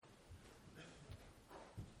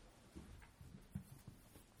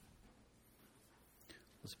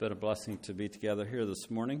It's been a blessing to be together here this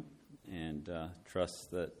morning, and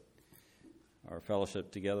trust that our fellowship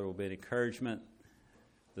together will be an encouragement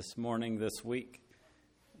this morning, this week,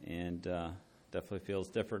 and definitely feels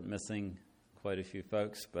different missing quite a few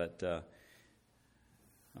folks, but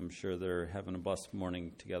I'm sure they're having a blessed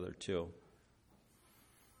morning together too.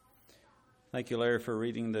 Thank you, Larry, for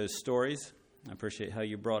reading those stories. I appreciate how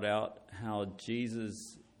you brought out how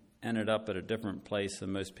Jesus ended up at a different place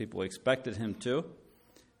than most people expected him to.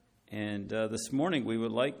 And this morning we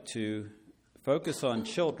would like to focus on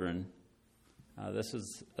children. This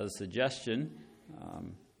is a suggestion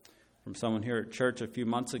from someone here at church a few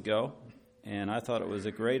months ago, and I thought it was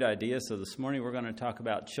a great idea. So this morning we're going to talk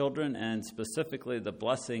about children and specifically the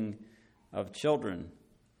blessing of children.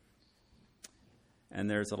 And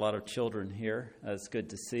there's a lot of children here. That's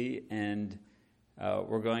good to see. And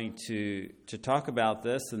we're going to talk about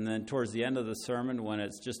this, and then towards the end of the sermon, when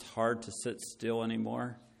it's just hard to sit still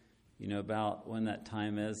anymore, you know about when that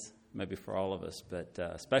time is, maybe for all of us, but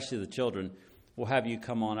especially the children, we'll have you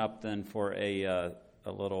come on up then for a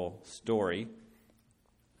little story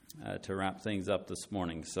to wrap things up this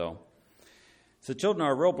morning. So children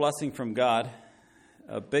are a real blessing from God,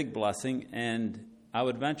 a big blessing, and I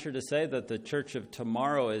would venture to say that the church of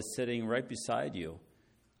tomorrow is sitting right beside you,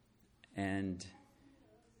 and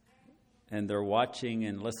they're watching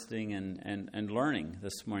and listening and learning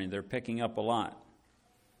this morning. They're picking up a lot.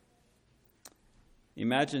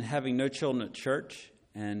 Imagine having no children at church,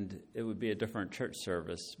 and it would be a different church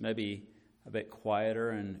service, maybe a bit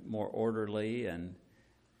quieter and more orderly and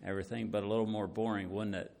everything, but a little more boring,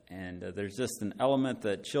 wouldn't it? And there's just an element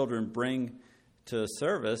that children bring to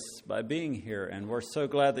service by being here, and we're so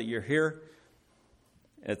glad that you're here.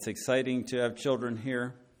 It's exciting to have children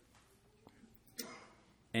here.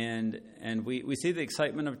 And we see the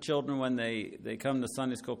excitement of children when they come to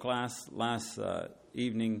Sunday school class. Last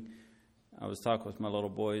evening, I was talking with my little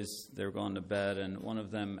boys. They were going to bed, and one of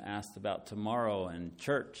them asked about tomorrow and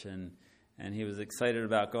church, and he was excited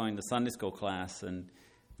about going to Sunday school class, and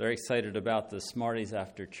they're excited about the Smarties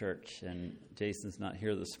after church. And Jason's not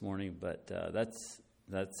here this morning, but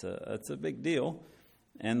that's a big deal.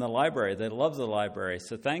 And the library, they love the library.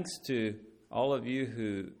 So thanks to all of you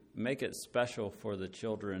who make it special for the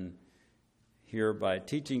children here by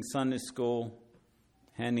teaching Sunday school,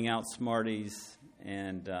 handing out Smarties,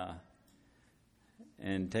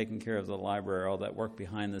 and taking care of the library, all that work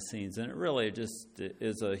behind the scenes. And it really just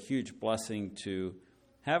is a huge blessing to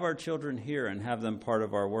have our children here and have them part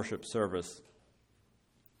of our worship service.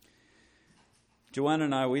 Joanna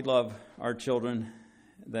and I, we love our children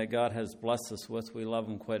that God has blessed us with. We love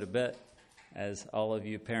them quite a bit, as all of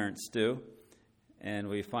you parents do. And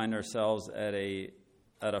we find ourselves at a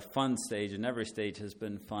fun stage, and every stage has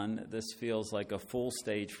been fun. This feels like a full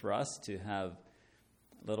stage for us to have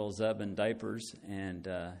little Zeb in diapers and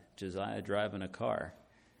Josiah driving a car.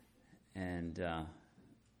 And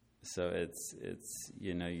so it's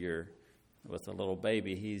you're with a little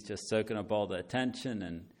baby, he's just soaking up all the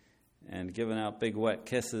attention and giving out big wet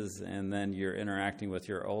kisses, and then you're interacting with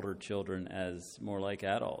your older children as more like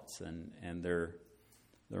adults, and they're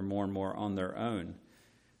more and more on their own.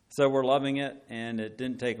 So we're loving it, and it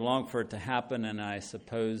didn't take long for it to happen, and I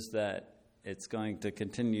suppose that it's going to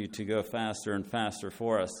continue to go faster and faster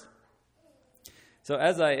for us. So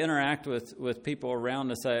as I interact with people around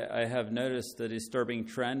us, I have noticed a disturbing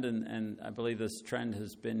trend, and I believe this trend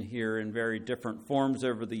has been here in very different forms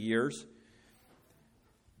over the years.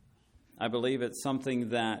 I believe it's something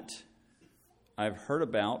that I've heard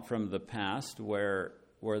about from the past where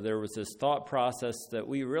there was this thought process that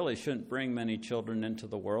we really shouldn't bring many children into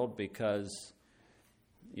the world because,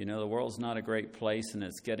 the world's not a great place and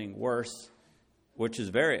it's getting worse, which is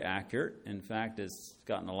very accurate. In fact, it's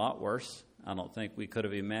gotten a lot worse. I don't think we could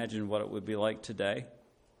have imagined what it would be like today.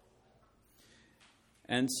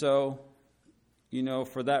 And so,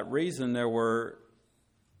 for that reason, there were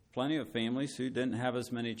plenty of families who didn't have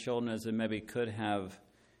as many children as they maybe could have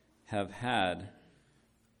had.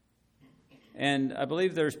 And I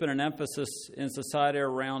believe there's been an emphasis in society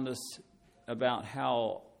around us about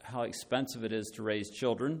how expensive it is to raise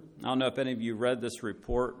children. I don't know if any of you read this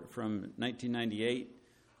report from 1998,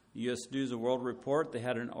 U.S. News and World Report. They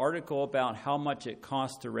had an article about how much it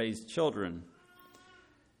costs to raise children.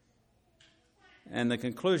 And the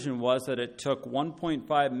conclusion was that it took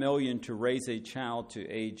 $1.5 million to raise a child to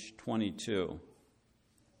age 22.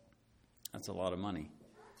 That's a lot of money.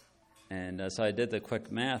 And so I did the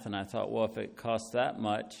quick math, and I thought, well, if it costs that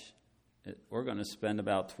much, we're going to spend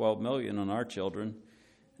about $12 million on our children.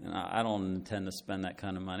 And I don't intend to spend that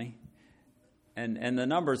kind of money. And the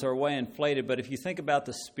numbers are way inflated, but if you think about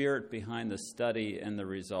the spirit behind the study and the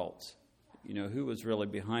results, who was really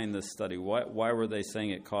behind this study? Why were they saying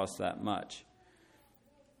it cost that much?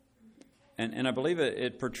 And I believe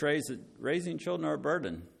it portrays that raising children are a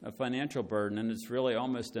burden, a financial burden, and it's really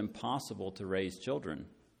almost impossible to raise children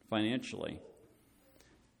financially.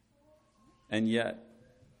 And yet,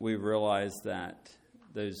 we realize that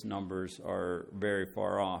those numbers are very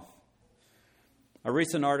far off. A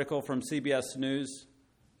recent article from CBS News,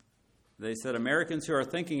 they said Americans who are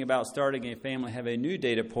thinking about starting a family have a new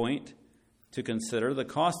data point to consider. The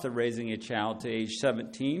cost of raising a child to age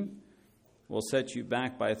 17 will set you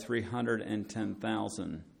back by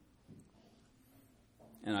 $310,000.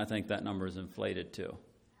 And I think that number is inflated too.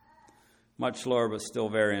 Much lower, but still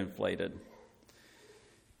very inflated.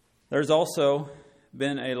 There's also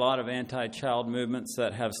been a lot of anti-child movements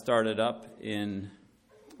that have started up in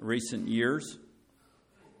recent years.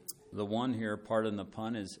 The one here, pardon the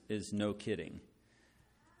pun, is No Kidding.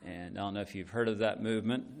 And I don't know if you've heard of that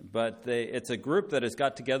movement, but it's a group that has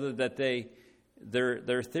got together that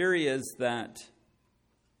their theory is that,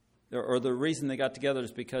 or the reason they got together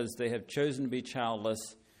is because they have chosen to be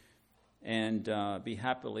childless and be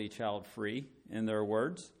happily child-free, in their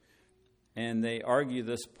words. And they argue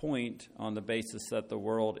this point on the basis that the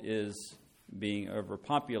world is being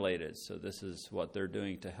overpopulated. So this is what they're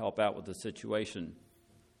doing to help out with the situation.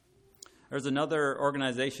 There's another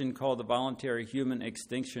organization called the Voluntary Human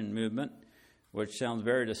Extinction Movement, which sounds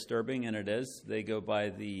very disturbing, and it is. They go by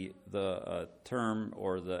the term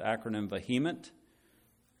or the acronym Vehement.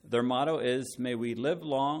 Their motto is, "May we live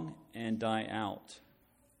long and die out."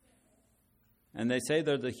 And they say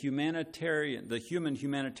they're the human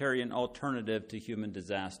humanitarian alternative to human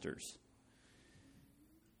disasters.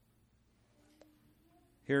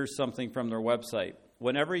 Here's something from their website.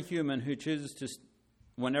 Whenever a human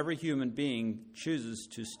being chooses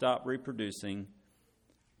to stop reproducing,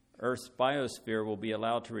 Earth's biosphere will be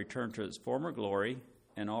allowed to return to its former glory,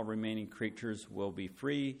 and all remaining creatures will be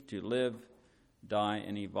free to live, die,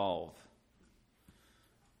 and evolve.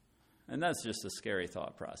 And that's just a scary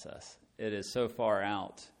thought process. It is so far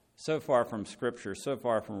out, so far from Scripture, so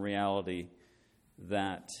far from reality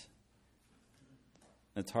that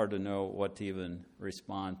it's hard to know what to even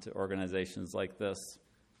respond to organizations like this.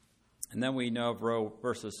 And then we know of Roe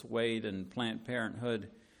versus Wade and Planned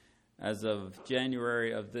Parenthood. As of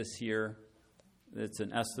January of this year, it's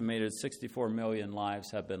an estimated 64 million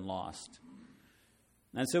lives have been lost.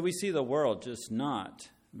 And so we see the world just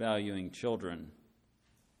not valuing children.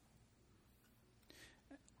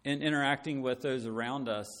 In interacting with those around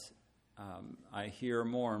us, I hear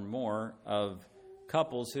more and more of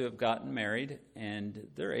couples who have gotten married and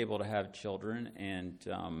they're able to have children and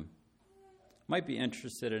might be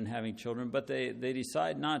interested in having children, but they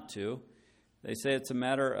decide not to. They say it's a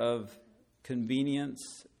matter of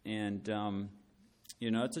convenience and,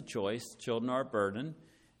 it's a choice. Children are a burden,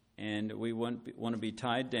 and we want to be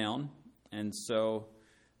tied down, and so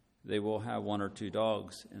they will have one or two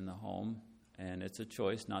dogs in the home, and it's a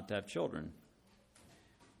choice not to have children.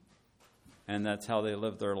 And that's how they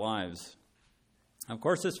live their lives. Of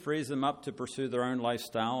course, this frees them up to pursue their own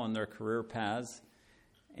lifestyle and their career paths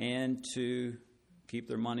and to keep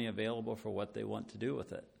their money available for what they want to do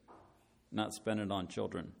with it, not spend it on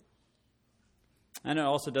children. And it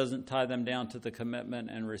also doesn't tie them down to the commitment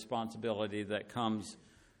and responsibility that comes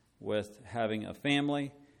with having a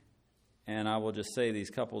family. And I will just say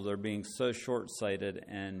these couples are being so short-sighted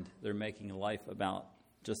and they're making life about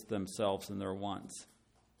just themselves and their wants.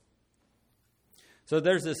 So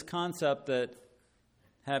there's this concept that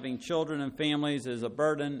having children and families is a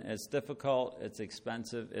burden, it's difficult, it's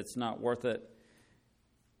expensive, it's not worth it.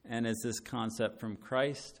 And is this concept from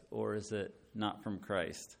Christ or is it not from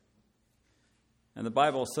Christ? And the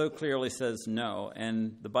Bible so clearly says no.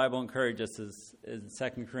 And the Bible encourages us in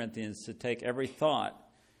 2 Corinthians to take every thought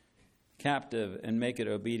captive and make it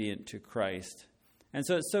obedient to Christ. And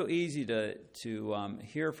so it's so easy to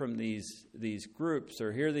hear from these groups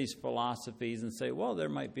or hear these philosophies and say, well, there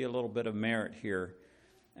might be a little bit of merit here.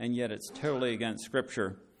 And yet it's totally against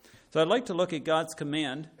Scripture. So I'd like to look at God's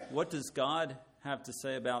command. What does God have to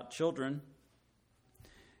say about children?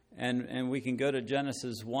 And we can go to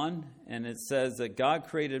Genesis 1, and it says that God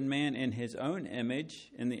created man in his own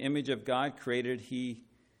image. In the image of God created he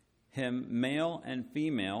him, male and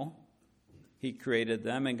female. He created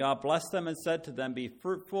them, and God blessed them and said to them, be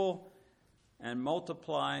fruitful and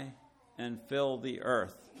multiply and fill the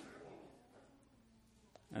earth.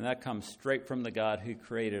 And that comes straight from the God who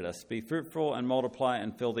created us. Be fruitful and multiply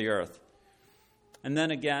and fill the earth. And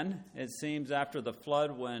then again, it seems after the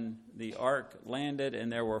flood when the ark landed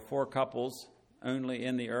and there were 4 couples only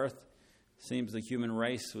in the earth. Seems the human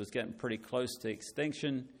race was getting pretty close to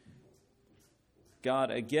extinction. God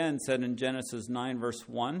again said in Genesis 9, verse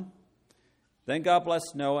 1, "Then God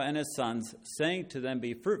blessed Noah and his sons, saying to them,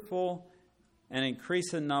 'Be fruitful and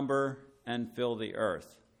increase in number and fill the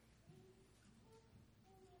earth.'"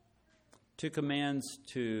 Two commands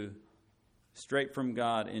straight from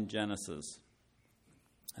God in Genesis.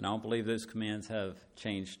 And I don't believe those commands have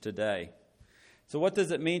changed today. So what does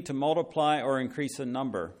it mean to multiply or increase in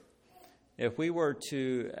number? If we were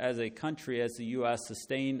to, as a country, as the U.S.,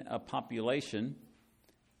 sustain a population,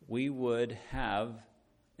 we would have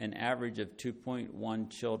an average of 2.1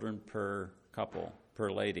 children per couple,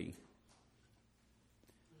 per lady.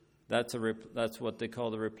 That's what they call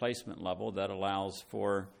the replacement level. That allows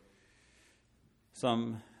for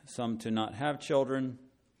some to not have children,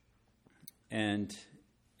 and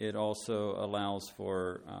it also allows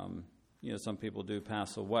for, some people do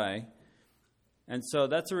pass away. And so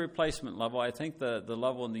that's a replacement level. I think the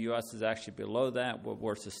level in the U.S. is actually below that, but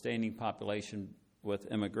we're sustaining population with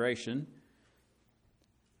immigration.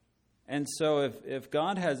 And so if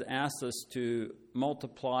God has asked us to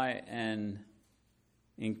multiply and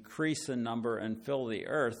increase in number and fill the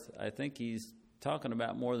earth, I think he's talking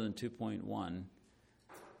about more than 2.1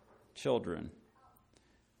 children.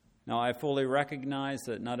 Now, I fully recognize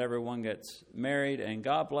that not everyone gets married, and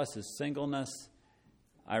God blesses singleness.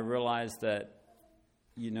 I realize that,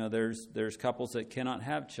 there's couples that cannot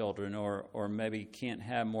have children or maybe can't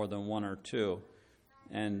have more than one or two.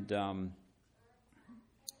 And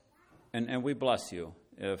we bless you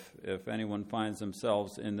if anyone finds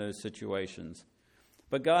themselves in those situations.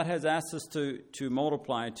 But God has asked us to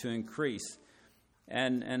multiply, to increase.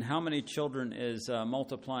 And how many children is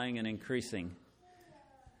multiplying and increasing?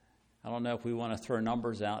 I don't know if we want to throw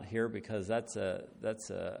numbers out here, because that's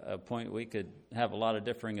a point we could have a lot of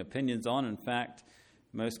differing opinions on. In fact,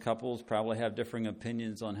 most couples probably have differing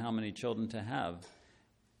opinions on how many children to have.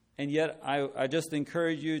 And yet, I just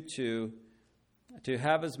encourage you to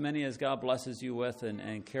have as many as God blesses you with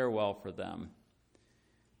and care well for them.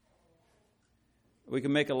 We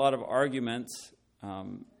can make a lot of arguments,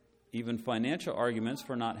 even financial arguments,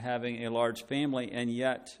 for not having a large family, and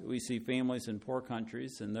yet we see families in poor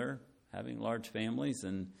countries, and they're having large families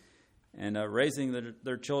and raising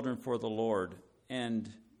their children for the Lord.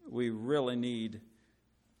 And we really need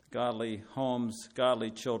godly homes,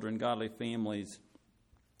 godly children, godly families.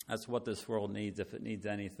 That's what this world needs, if it needs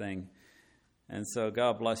anything. And so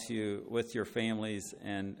God bless you with your families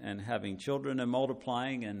and having children and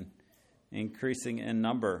multiplying and increasing in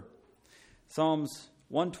number. Psalms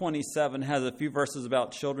 127 has a few verses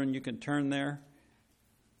about children. You can turn there.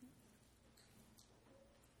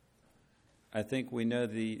 I think we know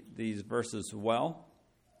these verses well.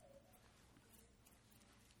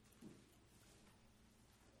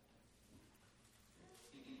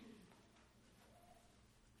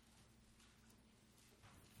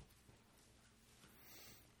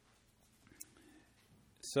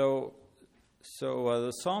 So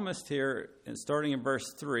the psalmist here, starting in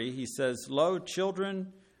verse 3, he says, "Lo,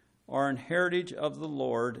 children are an heritage of the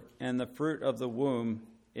Lord, and the fruit of the womb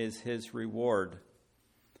is his reward.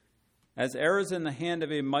 As arrows in the hand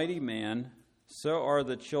of a mighty man, so are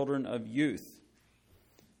the children of youth.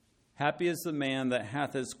 Happy is the man that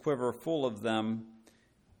hath his quiver full of them.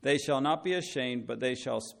 They shall not be ashamed, but they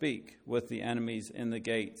shall speak with the enemies in the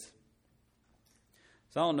gates."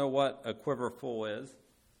 So I don't know what a quiver full is,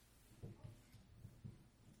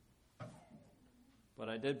 but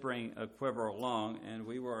I did bring a quiver along, and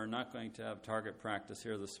we were not going to have target practice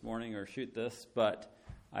here this morning or shoot this, but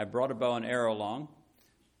I brought a bow and arrow along.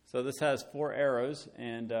 So this has 4 arrows,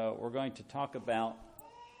 and we're going to talk about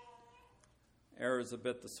arrows a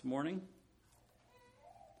bit this morning.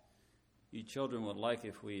 You children would like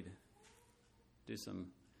if we'd do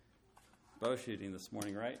some bow shooting this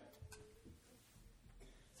morning, right?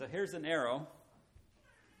 So here's an arrow.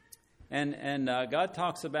 And God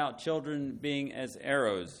talks about children being as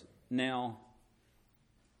arrows. Now,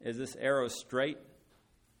 is this arrow straight?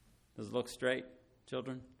 Does it look straight,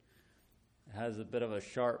 children? It has a bit of a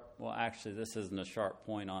sharp, well, actually, this isn't a sharp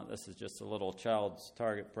point on it. This is just a little child's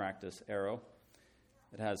target practice arrow.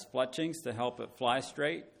 It has fletchings to help it fly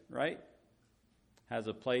straight, right? Has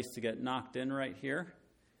a place to get knocked in right here.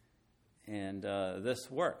 And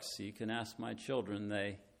this works. You can ask my children.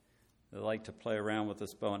 They like to play around with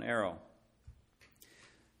this bow and arrow.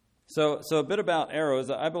 So a bit about arrows.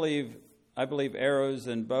 I believe arrows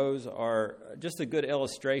and bows are just a good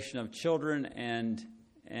illustration of children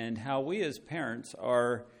and how we as parents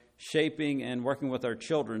are shaping and working with our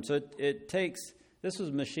children. So it takes this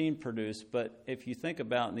was machine produced, but if you think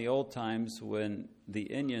about in the old times when the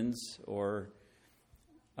Indians or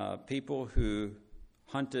people who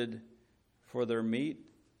hunted for their meat,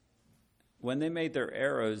 when they made their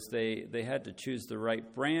arrows, they had to choose the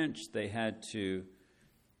right branch. They had to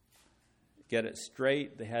get it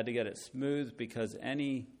straight. They had to get it smooth, because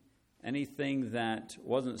anything that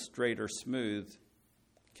wasn't straight or smooth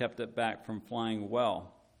kept it back from flying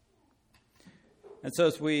well. And so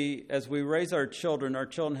as we raise our children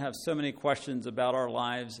have so many questions about our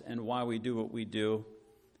lives and why we do what we do.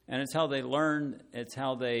 And it's how they learn, it's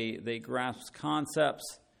how they grasp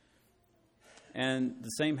concepts. And the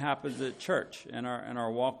same happens at church in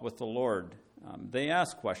our walk with the Lord. They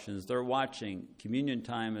ask questions. They're watching. Communion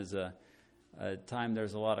time is a time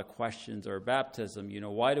there's a lot of questions, or baptism.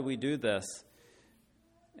 Why do we do this?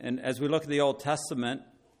 And as we look at the Old Testament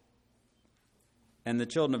and the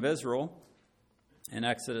children of Israel in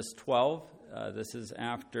Exodus 12, this is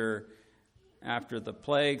after the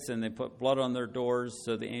plagues, and they put blood on their doors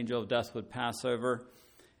so the angel of death would pass over.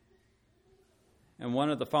 And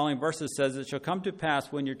one of the following verses says, "It shall come to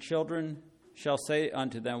pass when your children shall say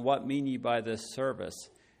unto them, What mean ye by this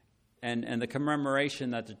service?" And the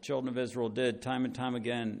commemoration that the children of Israel did time and time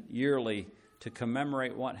again, yearly, to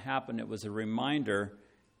commemorate what happened, it was a reminder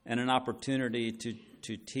and an opportunity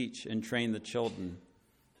to teach and train the children,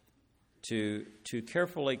 to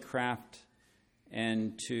carefully craft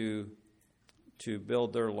and to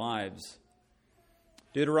build their lives.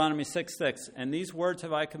 Deuteronomy 6:6, "And these words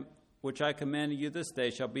have which I command you this day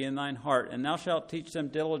shall be in thine heart, and thou shalt teach them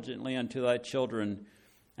diligently unto thy children,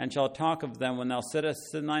 and shalt talk of them when thou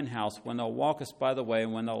sittest in thine house, when thou walkest by the way,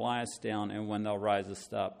 and when thou liest down, and when thou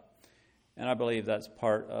risest up." And I believe that's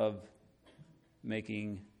part of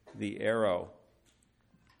making the arrow,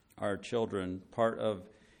 our children, part of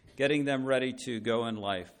getting them ready to go in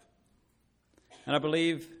life. And I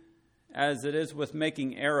believe, as it is with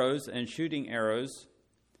making arrows and shooting arrows,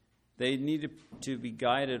 they need to be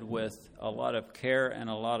guided with a lot of care and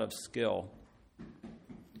a lot of skill.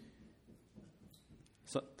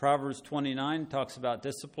 So Proverbs 29 talks about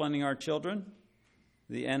disciplining our children.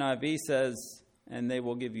 The NIV says, "And they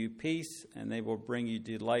will give you peace, and they will bring you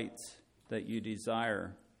delights that you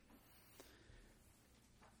desire."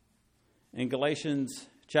 In Galatians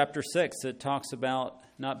chapter 6, it talks about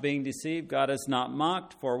not being deceived. God is not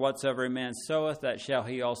mocked, for whatsoever a man soweth, that shall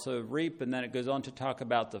he also reap. And then it goes on to talk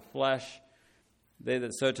about the flesh. They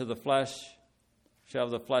that sow to the flesh shall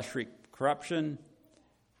the flesh reap corruption,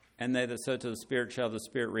 and they that sow to the Spirit shall the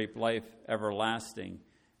Spirit reap life everlasting.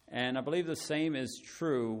 And I believe the same is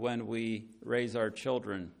true when we raise our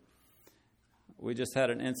children. We just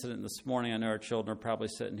had an incident this morning. I know our children are probably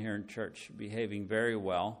sitting here in church behaving very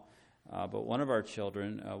well. But one of our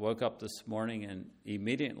children woke up this morning and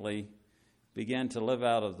immediately began to live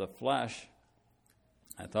out of the flesh.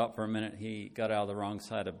 I thought for a minute he got out of the wrong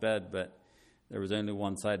side of bed, but there was only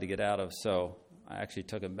one side to get out of, so I actually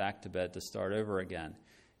took him back to bed to start over again.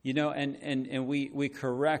 And we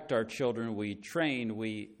correct our children, we train,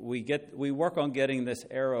 we work on getting this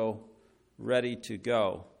arrow ready to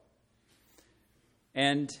go.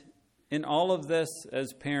 And in all of this,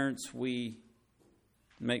 as parents, we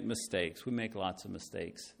make mistakes. We make lots of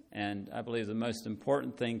mistakes. And I believe the most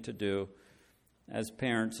important thing to do as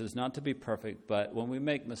parents is not to be perfect, but when we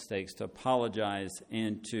make mistakes, to apologize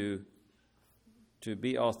and to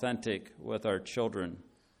be authentic with our children.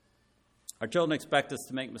 Our children expect us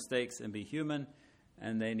to make mistakes and be human,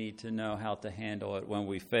 and they need to know how to handle it when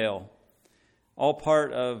we fail. All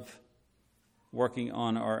part of working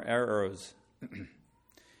on our arrows.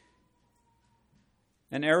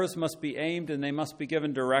 And arrows must be aimed, and they must be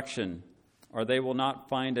given direction, or they will not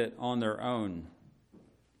find it on their own.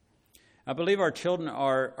 I believe our children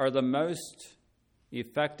are the most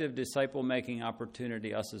effective disciple-making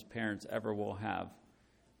opportunity us as parents ever will have.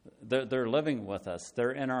 They're living with us.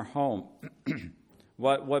 They're in our home.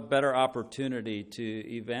 What better opportunity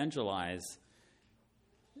to evangelize?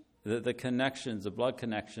 The connections, the blood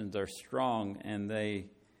connections are strong, and they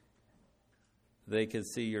can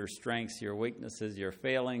see your strengths, your weaknesses, your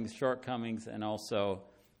failings, shortcomings, and also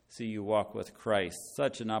see you walk with Christ.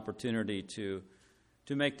 Such an opportunity to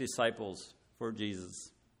make disciples for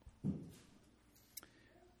Jesus.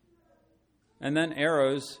 And then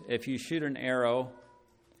arrows. If you shoot an arrow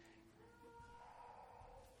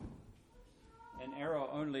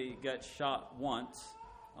only gets shot once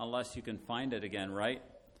unless you can find it again, right?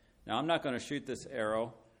 Now, I'm not going to shoot this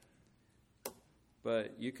arrow,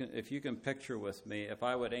 but if you can picture with me, if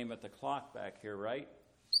I would aim at the clock back here, right,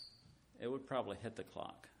 it would probably hit the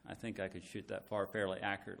clock. I think I could shoot that far fairly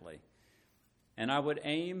accurately. And I would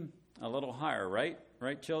aim a little higher, right?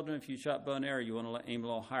 Right, children? If you shot bow and arrow, you want to aim a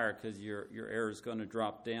little higher because your arrow is going to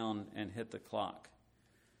drop down and hit the clock.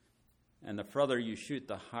 And the further you shoot,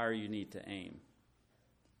 the higher you need to aim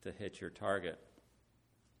to hit your target.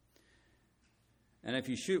 And if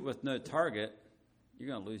you shoot with no target, you're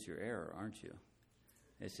going to lose your arrow, aren't you?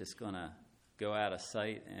 It's just going to go out of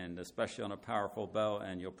sight, and especially on a powerful bow,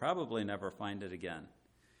 and you'll probably never find it again.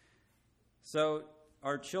 So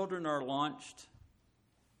our children are launched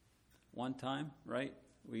one time, right?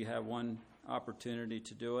 We have one opportunity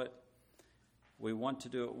to do it. We want to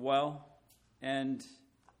do it well. And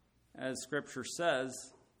as Scripture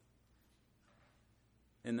says,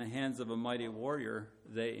 in the hands of a mighty warrior,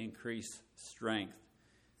 they increase strength.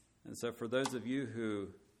 And so for those of you who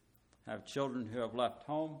have children who have left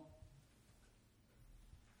home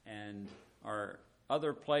and are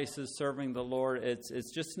other places serving the Lord,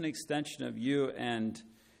 it's just an extension of you and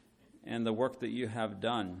the work that you have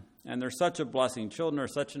done. And they're such a blessing. Children are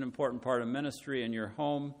such an important part of ministry in your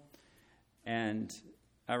home. And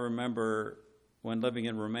I remember when living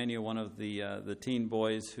in Romania, one of the teen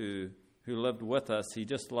boys who lived with us, he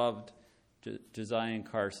just loved Josiah and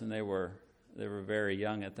Carson. They were very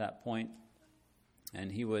young at that point.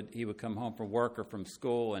 And he would come home from work or from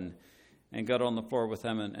school and get on the floor with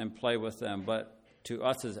them and play with them. But to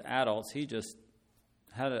us as adults, he just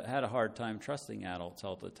had a hard time trusting adults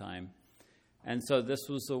all the time. And so this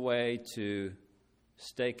was a way to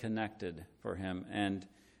stay connected for him. And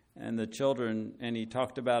the children, and he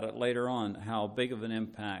talked about it later on, how big of an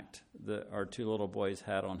impact our two little boys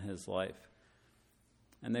had on his life.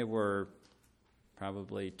 And they were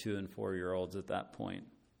probably 2 and 4 year olds at that point.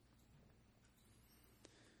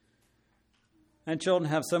 And children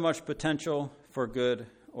have so much potential for good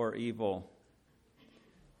or evil.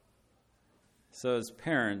 So as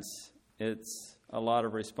parents, it's a lot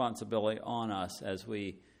of responsibility on us as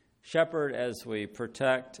we shepherd, as we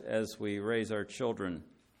protect, as we raise our children.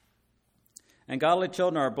 And godly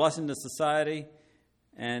children are a blessing to society,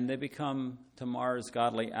 and they become tomorrow's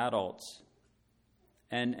godly adults.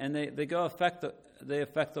 And they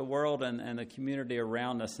affect the world and the community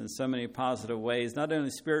around us in so many positive ways, not only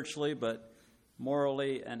spiritually, but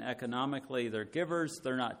morally and economically. They're givers,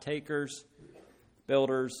 they're not takers,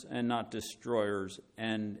 builders, and not destroyers.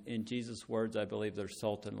 And in Jesus' words, I believe they're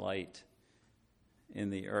salt and light in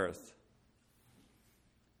the earth.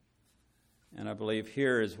 And I believe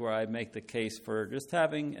here is where I make the case for just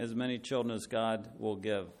having as many children as God will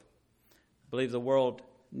give. I believe the world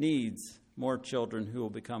needs more children who will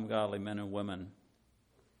become godly men and women.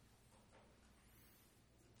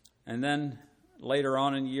 And then later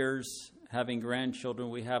on in years, having grandchildren,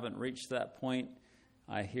 we haven't reached that point.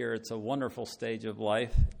 I hear it's a wonderful stage of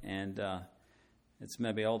life, and it's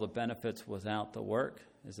maybe all the benefits without the work.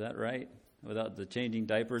 Is that right? Without the changing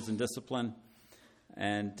diapers and discipline.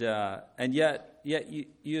 And yet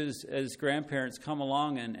you as grandparents come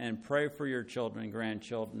along and pray for your children and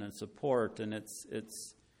grandchildren and support, and it's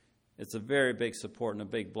a very big support and a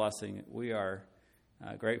big blessing. We are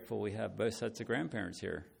grateful we have both sets of grandparents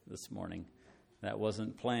here this morning. That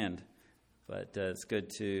wasn't planned, but it's good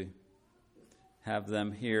to have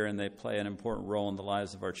them here, and they play an important role in the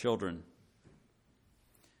lives of our children.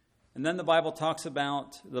 And then the Bible talks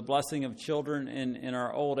about the blessing of children in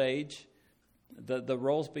our old age. The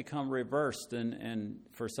roles become reversed, and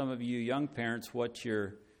for some of you young parents, what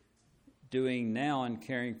you're doing now in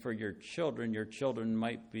caring for your children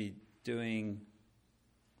might be doing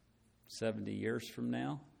 70 years from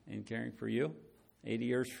now in caring for you, 80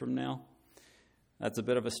 years from now. That's a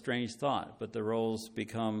bit of a strange thought, but the roles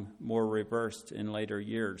become more reversed in later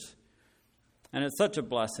years. And it's such a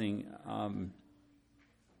blessing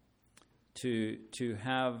to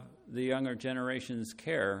have the younger generations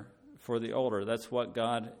care for the older. That's what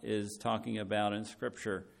God is talking about in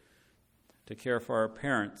Scripture, to care for our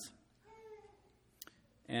parents.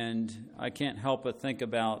 And I can't help but think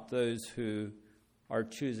about those who are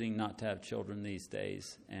choosing not to have children these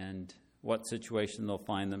days and what situation they'll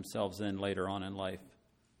find themselves in later on in life.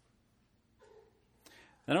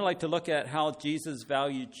 Then I'd like to look at how Jesus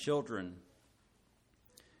valued children.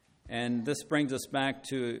 And this brings us back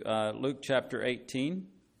to Luke chapter 18,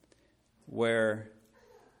 where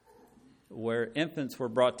infants were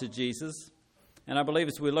brought to Jesus. And I believe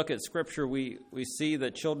as we look at Scripture, we see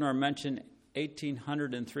that children are mentioned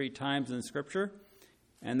 1,803 times in Scripture,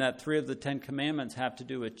 and that 3 of the 10 commandments have to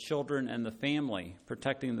do with children and the family,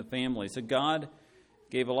 protecting the family. So God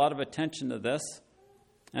gave a lot of attention to this.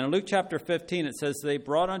 And in Luke chapter 15, it says, "They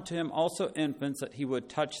brought unto him also infants, that he would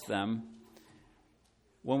touch them."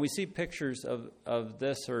 When we see pictures of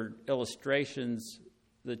this or illustrations,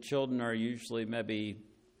 the children are usually maybe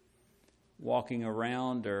walking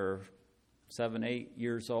around or 7, 8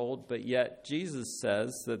 years old, but yet Jesus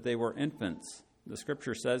says that they were infants. The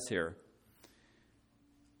scripture says here.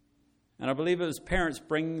 And I believe it was parents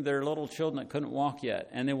bringing their little children that couldn't walk yet,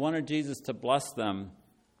 and they wanted Jesus to bless them.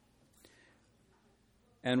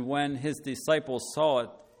 And when his disciples saw it,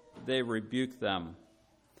 they rebuked them.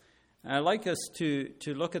 And I'd like us to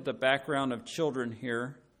look at the background of children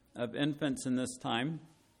here, of infants in this time.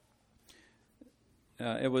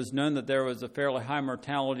 It was known that there was a fairly high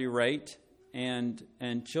mortality rate, and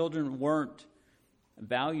children weren't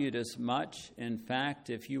valued as much. In fact,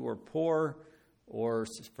 if you were poor or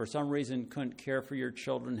for some reason couldn't care for your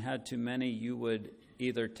children, had too many, you would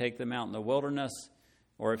either take them out in the wilderness,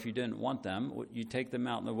 or if you didn't want them, you take them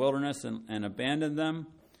out in the wilderness and abandon them,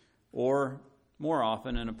 or more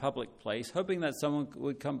often in a public place, hoping that someone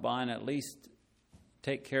would come by and at least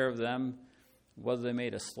take care of them, whether they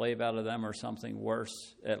made a slave out of them or something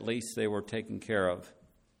worse, at least they were taken care of.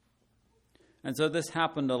 And so this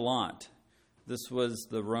happened a lot. This was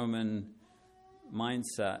the Roman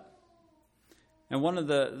mindset. And one of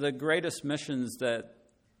the greatest missions that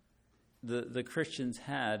the Christians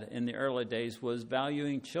had in the early days was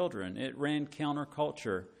valuing children. It ran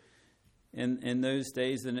counterculture in those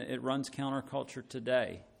days, and it runs counterculture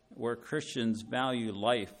today, where Christians value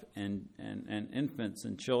life and infants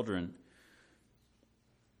and children.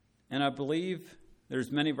 And I believe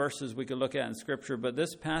there's many verses we could look at in Scripture, but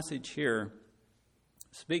this passage here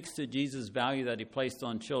speaks to Jesus' value that he placed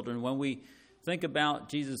on children. When we think about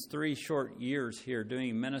Jesus' 3 short years here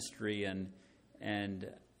doing ministry and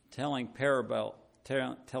telling parables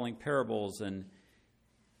and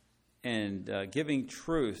giving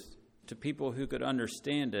truth to people who could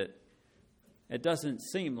understand it, it doesn't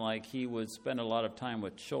seem like he would spend a lot of time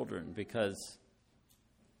with children, because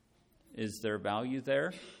is there value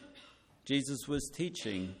there? Jesus was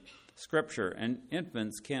teaching Scripture, and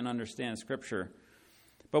infants can't understand Scripture.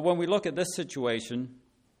 But when we look at this situation,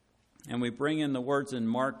 and we bring in the words in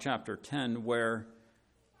Mark chapter 10, where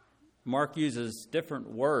Mark uses different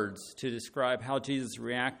words to describe how Jesus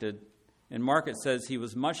reacted. In Mark it says he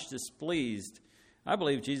was much displeased. I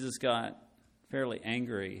believe Jesus got fairly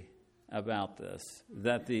angry about this,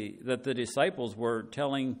 that the disciples were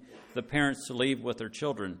telling the parents to leave with their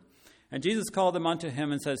children. And Jesus called them unto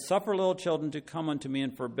him and said, Suffer little children to come unto me,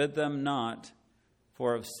 and forbid them not,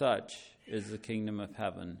 for of such is the kingdom of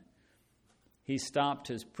heaven. He stopped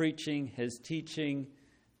his preaching, his teaching,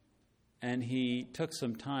 and he took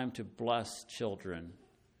some time to bless children.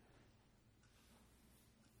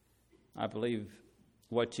 I believe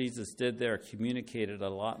what Jesus did there communicated a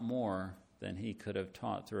lot more than he could have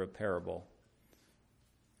taught through a parable.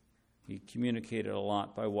 He communicated a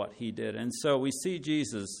lot by what he did. And so we see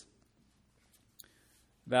Jesus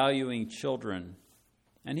valuing children,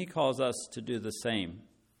 and he calls us to do the same.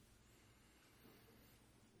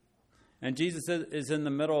 And Jesus is in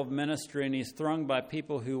the middle of ministry, and he's thronged by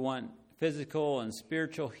people who want physical and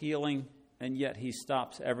spiritual healing, and yet he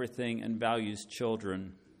stops everything and values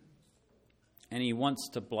children. And he wants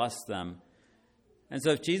to bless them. And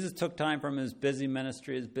so if Jesus took time from his busy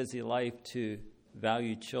ministry, his busy life, to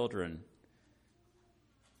value children,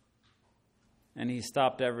 and he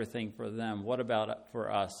stopped everything for them, what about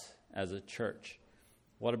for us as a church?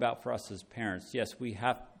 What about for us as parents? Yes,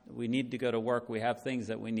 we need to go to work. We have things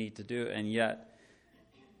that we need to do, and yet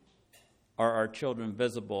are our children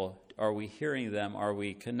visible? Are we hearing them? Are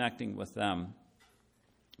we connecting with them?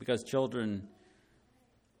 Because children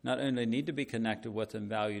not only need to be connected with and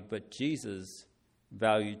valued, but Jesus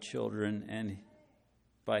valued children, and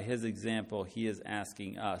by his example, he is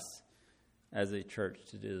asking us as a church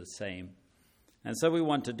to do the same. And so we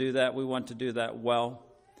want to do that. We want to do that well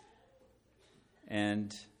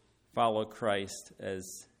and follow Christ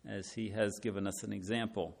as he has given us an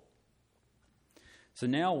example. So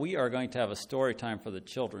now we are going to have a story time for the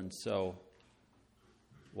children. So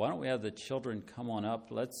why don't we have the children come on up?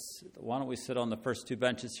 Why don't we sit on the first 2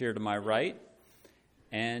 benches here to my right?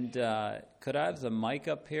 And could I have the mic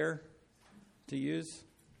up here to use?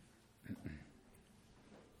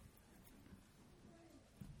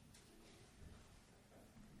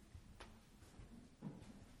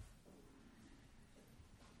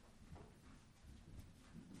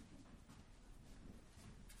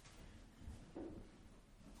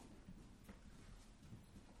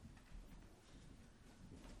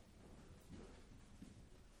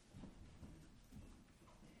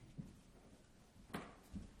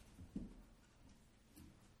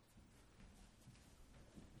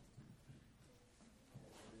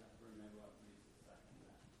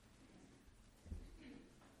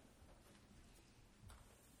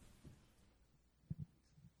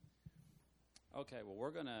 Okay, well, we're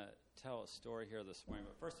going to tell a story here this morning.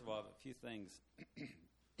 But first of all, I have a few things to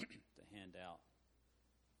hand out.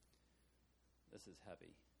 This is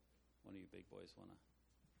heavy. One of you big boys want to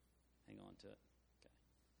hang on to it? Okay.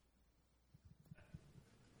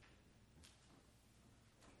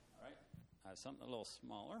 All right. I have something a little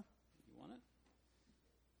smaller. You want it?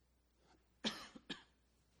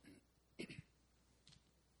 And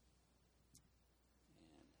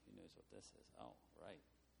who knows what this is? Oh, right.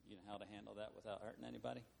 You know how to handle that without hurting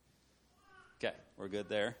anybody? Okay, we're good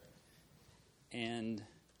there. And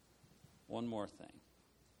one more thing.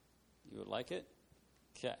 You would like it?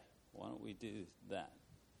 Okay, why don't we do that?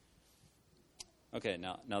 Okay,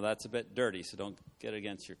 now that's a bit dirty, so don't get it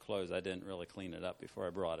against your clothes. I didn't really clean it up before I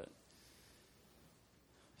brought it.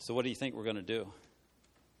 So what do you think we're going to do?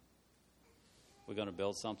 We're going to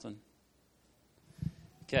build something?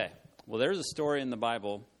 Okay, well, there's a story in the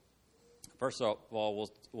Bible. First of all,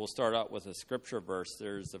 we'll start out with a scripture verse.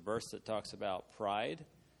 There's a verse that talks about pride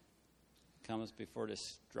comes before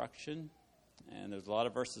destruction. And there's a lot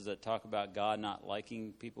of verses that talk about God not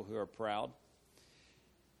liking people who are proud.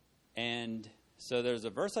 And so there's a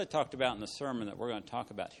verse I talked about in the sermon that we're going to talk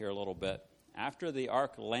about here a little bit. After the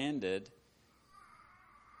ark landed,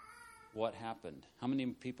 what happened? How many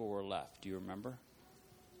people were left? Do you remember?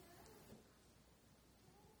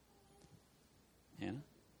 Hannah?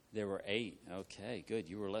 There were 8. Okay, good.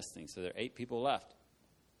 You were listening. So there are 8 people left.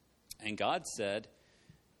 And God said,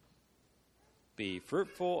 be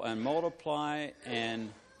fruitful and multiply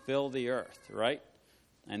and fill the earth, right?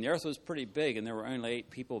 And the earth was pretty big, and there were only 8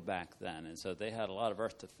 people back then. And so they had a lot of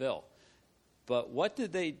earth to fill. But what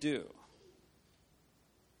did they do?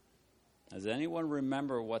 Does anyone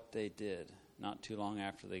remember what they did not too long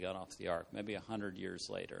after they got off the ark? Maybe 100 years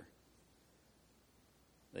later.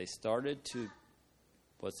 They started to...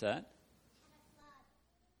 What's that?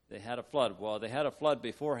 They had a flood. Well, they had a flood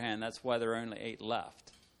beforehand. That's why there are only 8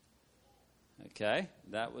 left. Okay,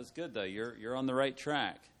 that was good, though. You're on the right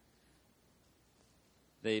track.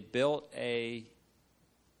 They built an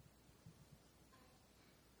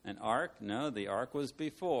ark. No, the ark was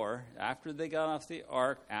before. After they got off the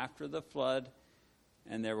ark, after the flood,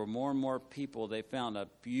 and there were more and more people, they found a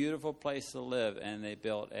beautiful place to live, and they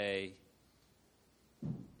built a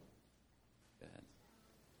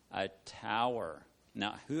tower.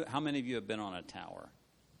 Now, how many of you have been on a tower?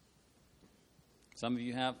 Some of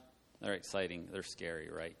you have? They're exciting. They're scary,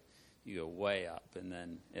 right? You go way up, and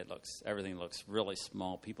then everything looks really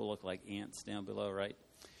small. People look like ants down below, right?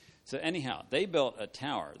 So anyhow, they built a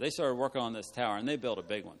tower. They started working on this tower, and they built a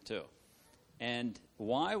big one too. And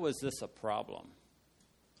why was this a problem?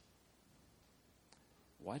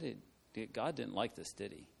 Why did God didn't like this,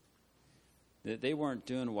 did he? They weren't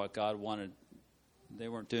doing what God wanted. They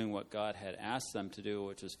weren't doing what God had asked them to do,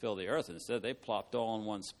 which was fill the earth. Instead, they plopped all in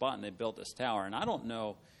one spot, and they built this tower. And I don't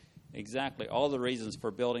know exactly all the reasons for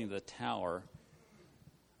building the tower.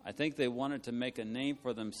 I think they wanted to make a name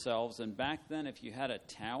for themselves. And back then, if you had a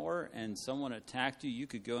tower and someone attacked you, you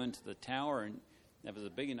could go into the tower. And if it was a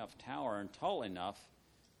big enough tower and tall enough,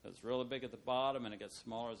 it was really big at the bottom and it gets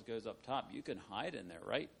smaller as it goes up top, you could hide in there,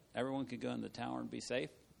 right? Everyone could go in the tower and be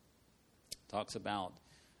safe. Talks about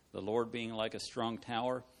the Lord being like a strong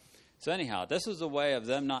tower. So anyhow, this was a way of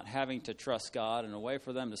them not having to trust God, and a way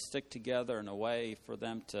for them to stick together, and a way for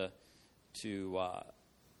them to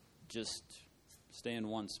just stay in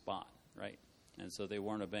one spot, right? And so they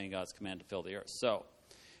weren't obeying God's command to fill the earth. So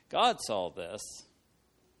God saw this.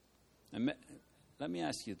 And let me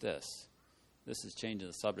ask you this. This is changing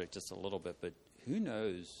the subject just a little bit, but who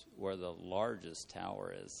knows where the largest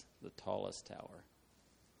tower is, the tallest tower?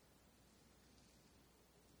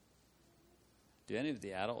 Do any of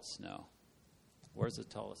the adults know? Where's the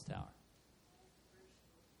tallest tower?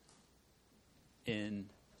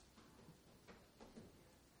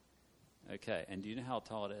 Okay, and do you know how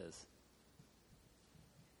tall it is?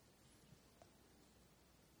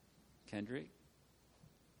 Kendrick?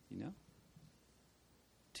 You know?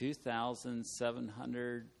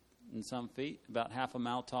 2,700 and some feet, about half a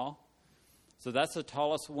mile tall. So that's the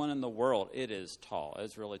tallest one in the world. It is tall.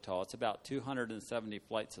 It's really tall. It's about 270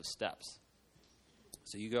 flights of steps.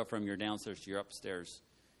 So you go from your downstairs to your upstairs,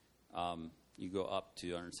 you go up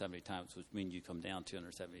 270 times, which means you come down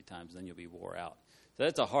 270 times, then you'll be wore out. So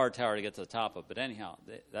that's a hard tower to get to the top of. But anyhow,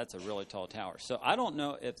 that's a really tall tower. So I don't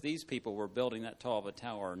know if these people were building that tall of a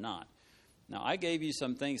tower or not. Now, I gave you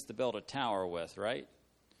some things to build a tower with, right?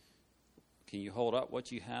 Can you hold up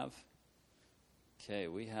what you have? Okay,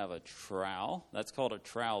 we have a trowel. That's called a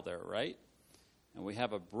trowel there, right? And we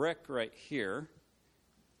have a brick right here,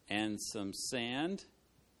 and some sand,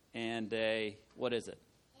 and what is it?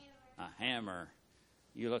 Hammer. A hammer.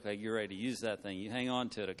 You look like you're ready to use that thing. You hang on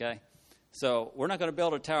to it, okay? So we're not going to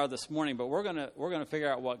build a tower this morning, but we're going to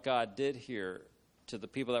figure out what God did here to the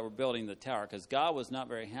people that were building the tower, because God was not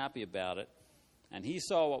very happy about it, and he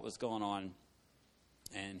saw what was going on,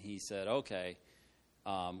 and he said, okay,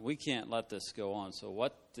 we can't let this go on. So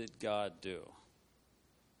what did God do?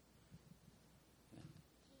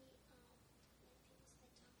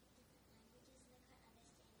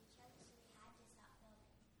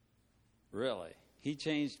 Really? He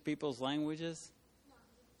changed people's languages? No,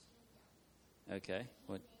 he changed them. Okay.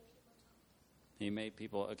 What? He made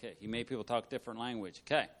people talk different language.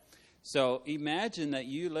 Okay. So imagine that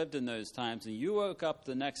you lived in those times and you woke up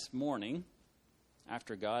the next morning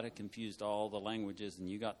after God had confused all the languages and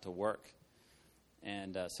you got to work.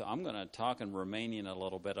 And so I'm going to talk in Romanian a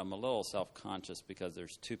little bit. I'm a little self-conscious because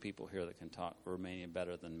there's two people here that can talk Romanian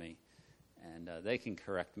better than me. And they can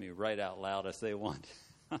correct me right out loud if they want.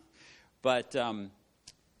 But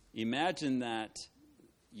imagine that,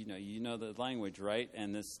 you know the language, right?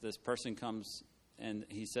 And this person comes and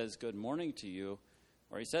he says good morning to you,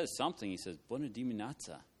 or he says something. He says, Bună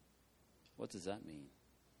dimineața. What does that mean?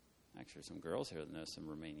 Actually, some girls here that know some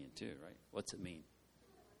Romanian too, right? What's it mean?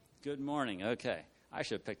 Good morning. Okay. I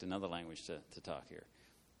should have picked another language to talk here.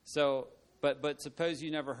 So, but suppose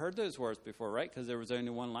you never heard those words before, right? Because there was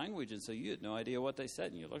only one language, and so you had no idea what they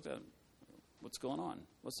said, and you looked at them. What's going on?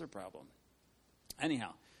 What's their problem?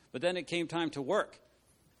 Anyhow, but then it came time to work.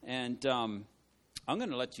 And I'm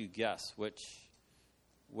going to let you guess what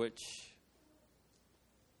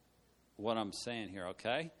I'm saying here,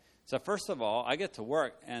 okay? So first of all, I get to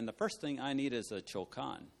work, and the first thing I need is a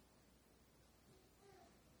ciocan.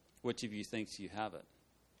 Which of you thinks you have it?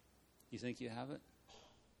 You think you have it?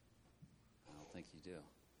 I don't think you do.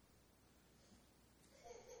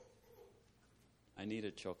 I need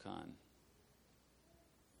a ciocan.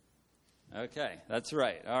 Okay, that's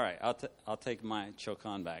right. All right, I'll take my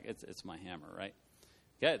ciocan back. It's my hammer, right?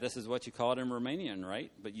 Okay, this is what you call it in Romanian, right?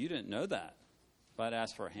 But you didn't know that. If I'd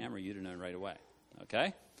asked for a hammer, you'd have known right away.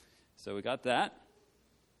 Okay, so we got that.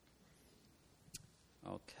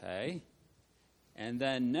 Okay, and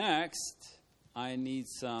then next, I need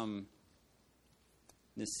some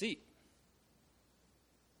nisit.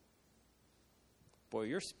 Boy,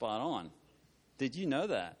 you're spot on. Did you know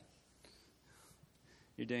that?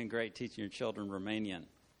 You're doing great teaching your children Romanian.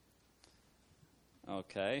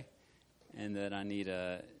 Okay. And then I need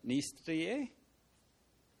a nistrie.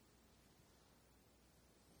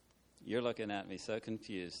 You're looking at me so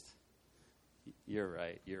confused. You're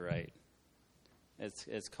right.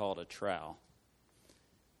 It's called a trowel.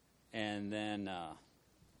 And then now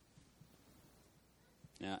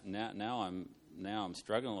I'm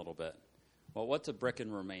struggling a little bit. Well, what's a brick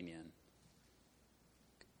in Romanian?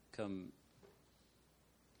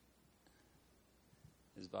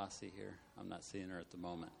 Is Vasi here? I'm not seeing her at the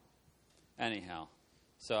moment. Anyhow,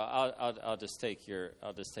 so I'll just take your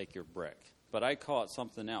brick, but I call it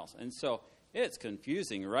something else, and so it's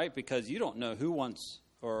confusing, right? Because you don't know who wants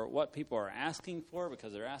or what people are asking for,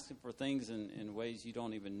 because they're asking for things in ways you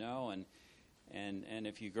don't even know, and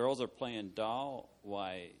if you girls are playing doll,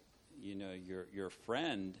 why, your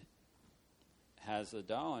friend has a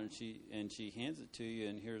doll and she hands it to you,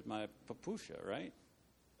 and here's my papusha, right?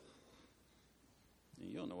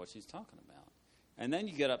 You don't know what she's talking about. And then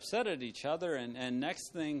you get upset at each other, and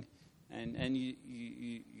next thing, and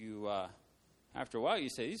you after a while you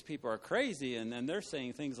say, these people are crazy, and then they're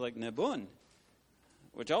saying things like nebun,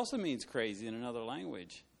 which also means crazy in another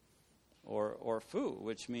language, or fou,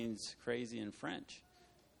 which means crazy in French.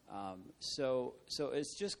 So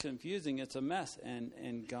it's just confusing. It's a mess,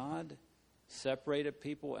 and God separated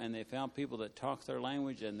people, and they found people that talked their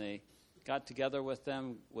language, and they got together with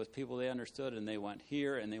them, with people they understood, and they went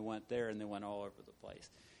here, and they went there, and they went all over the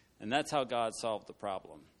place. And that's how God solved the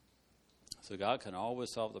problem. So God can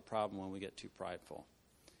always solve the problem when we get too prideful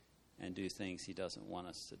and do things he doesn't want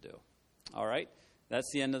us to do. All right?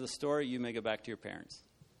 That's the end of the story. You may go back to your parents.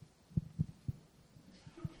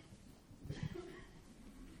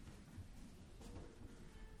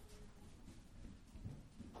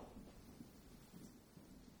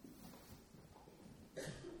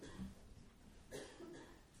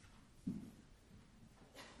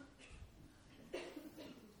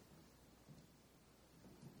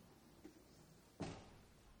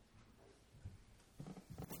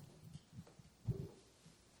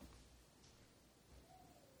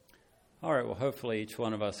 All right, well, hopefully each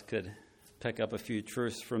one of us could pick up a few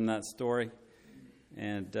truths from that story.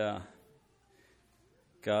 And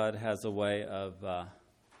God has a way of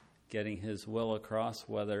getting his will across,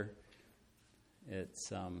 whether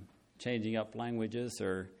it's changing up languages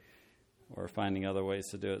or or finding other ways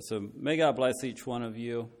to do it. So may God bless each one of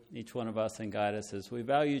you, each one of us, and guide us as we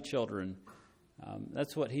value children.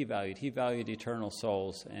 That's what he valued. He valued eternal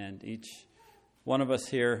souls, and each one of us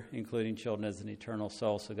here, including children, is an eternal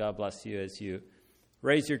soul. So God bless you as you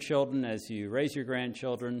raise your children, as you raise your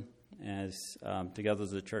grandchildren, as together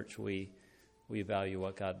as a church we value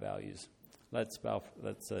what God values. Let's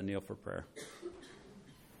kneel for prayer.